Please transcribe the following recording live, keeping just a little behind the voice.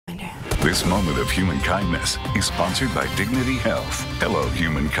This moment of human kindness is sponsored by Dignity Health. Hello,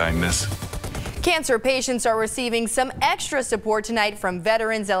 human kindness. Cancer patients are receiving some extra support tonight from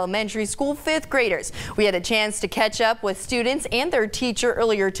Veterans Elementary School 5th graders. We had a chance to catch up with students and their teacher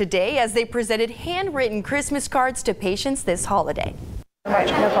earlier today as they presented handwritten Christmas cards to patients this holiday.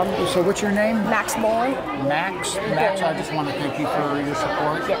 No problem. So what's your name? Max Bowen. Max, I just want to thank you for your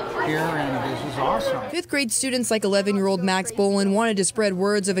support here, and this is awesome. 5th grade students like 11-year-old Max Bowen wanted to spread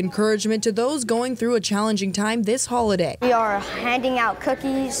words of encouragement to those going through a challenging time this holiday. We are handing out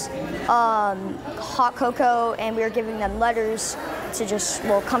cookies, hot cocoa, and we are giving them letters to just,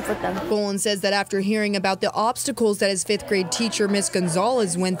 comfort them. Bowen says that after hearing about the obstacles that his 5th grade teacher, Miss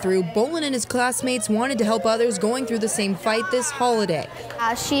Gonzalez, went through, Bowen and his classmates wanted to help others going through the same fight this holiday.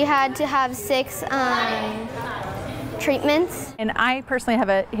 She had to have 6 treatments. And I personally have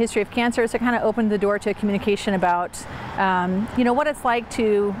a history of cancer, so it kind of opened the door to communication about, what it's like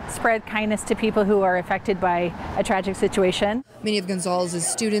to spread kindness to people who are affected by a tragic situation. Many of Gonzalez's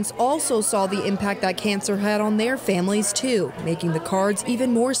students also saw the impact that cancer had on their families too, making the cards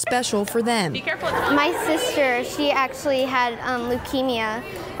even more special for them. Be careful. My sister, she actually had leukemia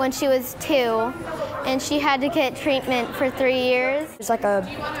when she was 2, and she had to get treatment for 3 years. It's like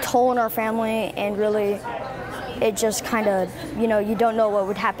a toll on our family, and really it just kind of, you don't know what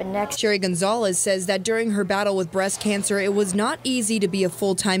would happen next. Sherry Gonzalez says that during her battle with breast cancer, it was not easy to be a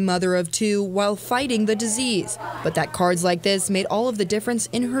full-time mother of 2 while fighting the disease, but that cards like this made all of the difference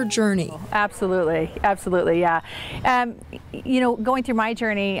in her journey. Absolutely, yeah. Going through my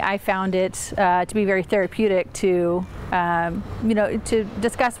journey, I found it to be very therapeutic to to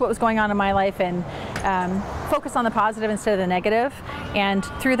discuss what was going on in my life and focus on the positive instead of the negative. And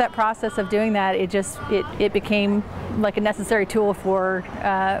through that process of doing that, it became like a necessary tool for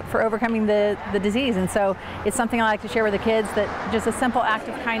overcoming the disease. And so it's something I like to share with the kids, that just a simple act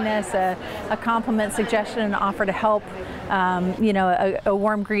of kindness, a compliment, suggestion, an offer to help, a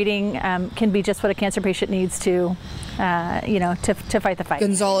warm greeting can be just what a cancer patient needs to fight the fight.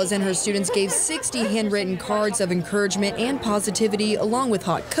 Gonzalez and her students gave 60 handwritten cards of encouragement and positivity, along with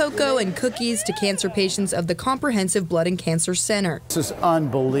hot cocoa and cookies to cancer patients of the Comprehensive Blood and Cancer Center. This is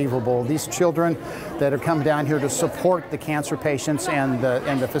unbelievable. These children that have come down here to support the cancer patients and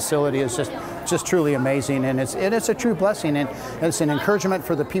the facility is just truly amazing, and it's a true blessing, and it's an encouragement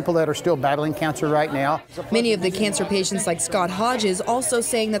for the people that are still battling cancer right now. Many of the cancer patients, like Scott Hodges, also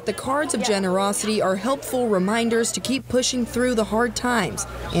saying that the cards of generosity are helpful reminders to keep pushing through the hard times,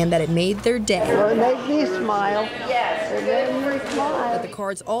 and that it made their day. Well, it made me smile. Yes, it made me smile. But the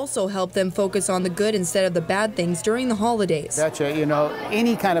cards also help them focus on the good instead of the bad things during the holidays. That's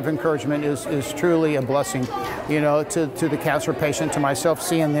any kind of encouragement is truly a blessing, to the cancer patient, to myself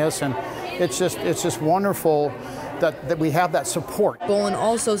seeing this, and it's just wonderful that we have that support. Bowen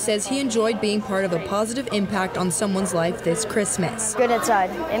also says he enjoyed being part of a positive impact on someone's life this Christmas. Good inside.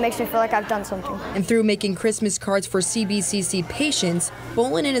 It makes me feel like I've done something. And through making Christmas cards for CBCC patients,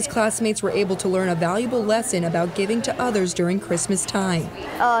 Bowen and his classmates were able to learn a valuable lesson about giving to others during Christmas time.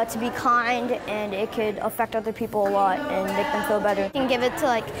 To be kind, and it could affect other people a lot and make them feel better. You can give it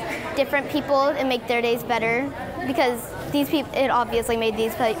to different people and make their days better, because it obviously made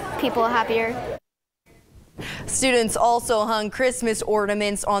these people happier. Students also hung Christmas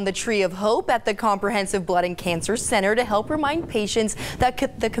ornaments on the Tree of Hope at the Comprehensive Blood and Cancer Center to help remind patients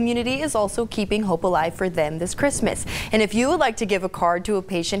that the community is also keeping hope alive for them this Christmas. And if you would like to give a card to a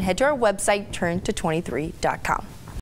patient, head to our website, turnto23.com.